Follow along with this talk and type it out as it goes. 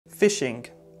Phishing,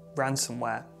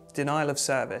 ransomware, denial of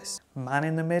service, man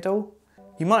in the middle.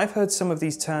 You might have heard some of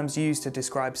these terms used to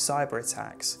describe cyber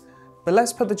attacks, but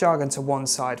let's put the jargon to one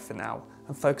side for now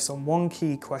and focus on one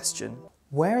key question.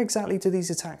 Where exactly do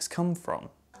these attacks come from?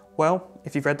 Well,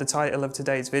 if you've read the title of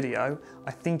today's video,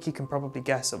 I think you can probably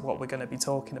guess at what we're going to be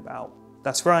talking about.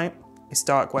 That's right, it's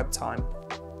dark web time.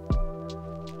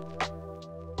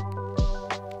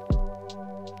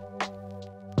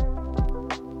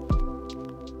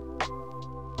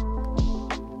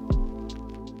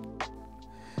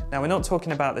 Now, we're not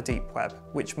talking about the deep web,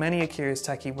 which many a curious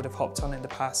techie would have hopped on in the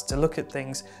past to look at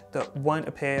things that won't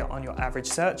appear on your average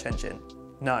search engine.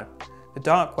 No, the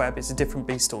dark web is a different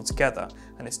beast altogether,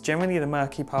 and it's generally the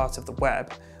murky part of the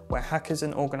web where hackers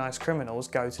and organised criminals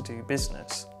go to do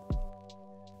business.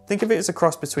 Think of it as a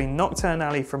cross between Nocturne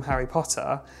Alley from Harry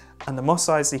Potter and the Mos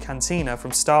Eisley Cantina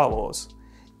from Star Wars.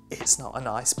 It's not a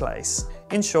nice place.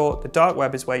 In short, the dark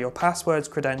web is where your passwords,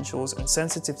 credentials and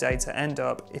sensitive data end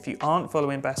up if you aren't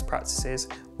following best practices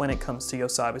when it comes to your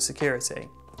cybersecurity.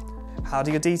 How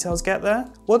do your details get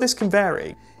there? Well, this can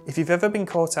vary. If you've ever been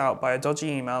caught out by a dodgy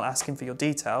email asking for your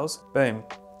details, boom,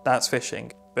 that's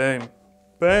phishing. Boom,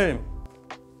 boom,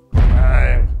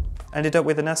 boom. Ended up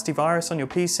with a nasty virus on your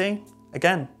PC?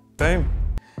 Again, boom.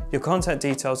 Your contact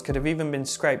details could have even been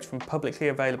scraped from publicly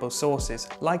available sources,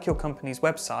 like your company's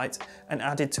website, and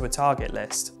added to a target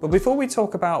list. But before we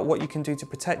talk about what you can do to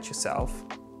protect yourself,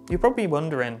 you're probably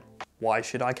wondering, why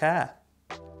should I care?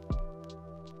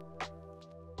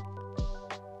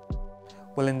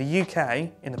 Well, in the UK,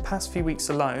 in the past few weeks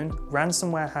alone,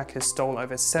 ransomware hackers stole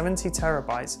over 70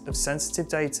 terabytes of sensitive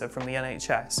data from the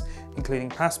NHS, including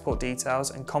passport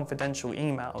details and confidential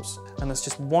emails. And that's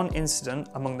just one incident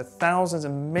among the thousands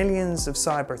and millions of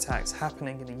cyber attacks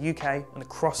happening in the UK and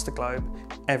across the globe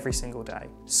every single day.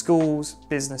 Schools,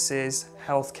 businesses,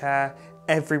 healthcare,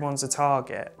 everyone's a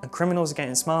target, and criminals are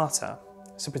getting smarter.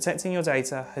 So protecting your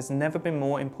data has never been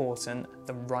more important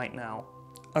than right now.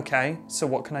 Okay, so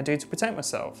what can I do to protect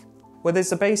myself? Well, there's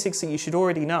the basics that you should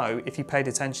already know if you paid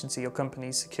attention to your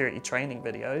company's security training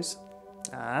videos.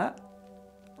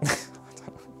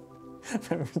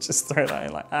 Just throw that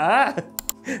in like,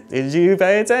 did you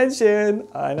pay attention?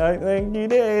 I don't think you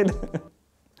did.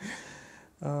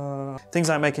 Things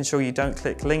like making sure you don't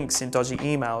click links in dodgy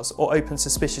emails or open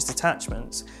suspicious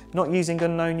attachments, not using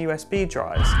unknown USB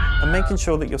drives, and making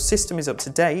sure that your system is up to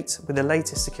date with the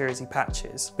latest security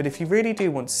patches. But if you really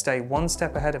do want to stay one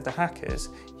step ahead of the hackers,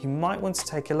 you might want to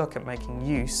take a look at making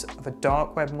use of a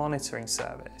dark web monitoring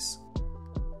service.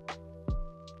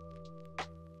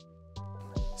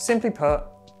 Simply put,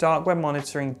 dark web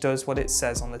monitoring does what it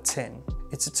says on the tin.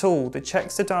 It's a tool that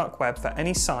checks the dark web for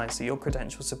any signs that your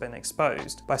credentials have been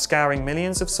exposed by scouring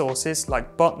millions of sources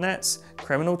like botnets,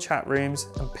 criminal chat rooms,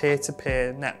 and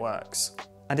peer-to-peer networks.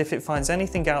 And if it finds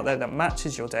anything out there that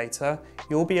matches your data,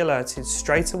 you'll be alerted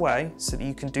straight away so that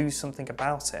you can do something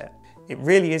about it. It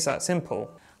really is that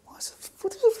simple.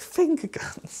 What are finger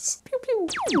guns? Pew pew.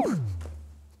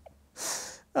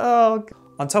 Oh God.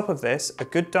 On top of this, a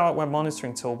good dark web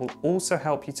monitoring tool will also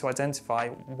help you to identify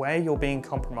where you're being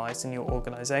compromised in your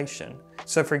organisation.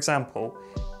 So for example,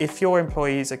 if your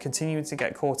employees are continuing to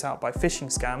get caught out by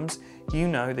phishing scams, you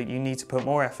know that you need to put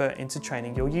more effort into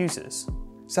training your users.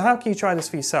 So how can you try this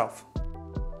for yourself?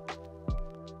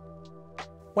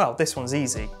 Well, this one's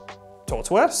easy. Talk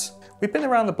to us. We've been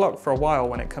around the block for a while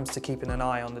when it comes to keeping an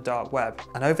eye on the dark web,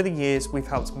 and over the years we've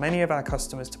helped many of our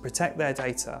customers to protect their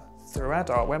data through our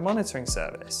dark web monitoring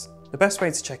service. The best way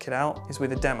to check it out is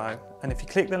with a demo, and if you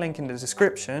click the link in the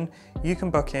description, you can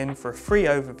book in for a free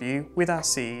overview with our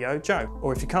CEO Joe.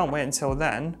 Or if you can't wait until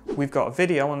then, we've got a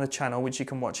video on the channel which you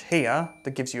can watch here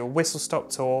that gives you a whistle-stop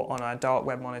tour on our dark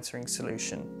web monitoring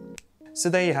solution. So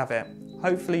there you have it.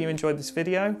 Hopefully you enjoyed this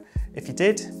video. If you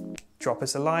did, drop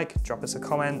us a like, drop us a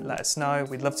comment, let us know.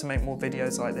 We'd love to make more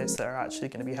videos like this that are actually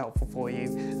going to be helpful for you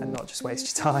and not just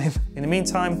waste your time. In the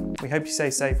meantime, we hope you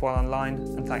stay safe while online,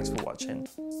 and thanks for watching.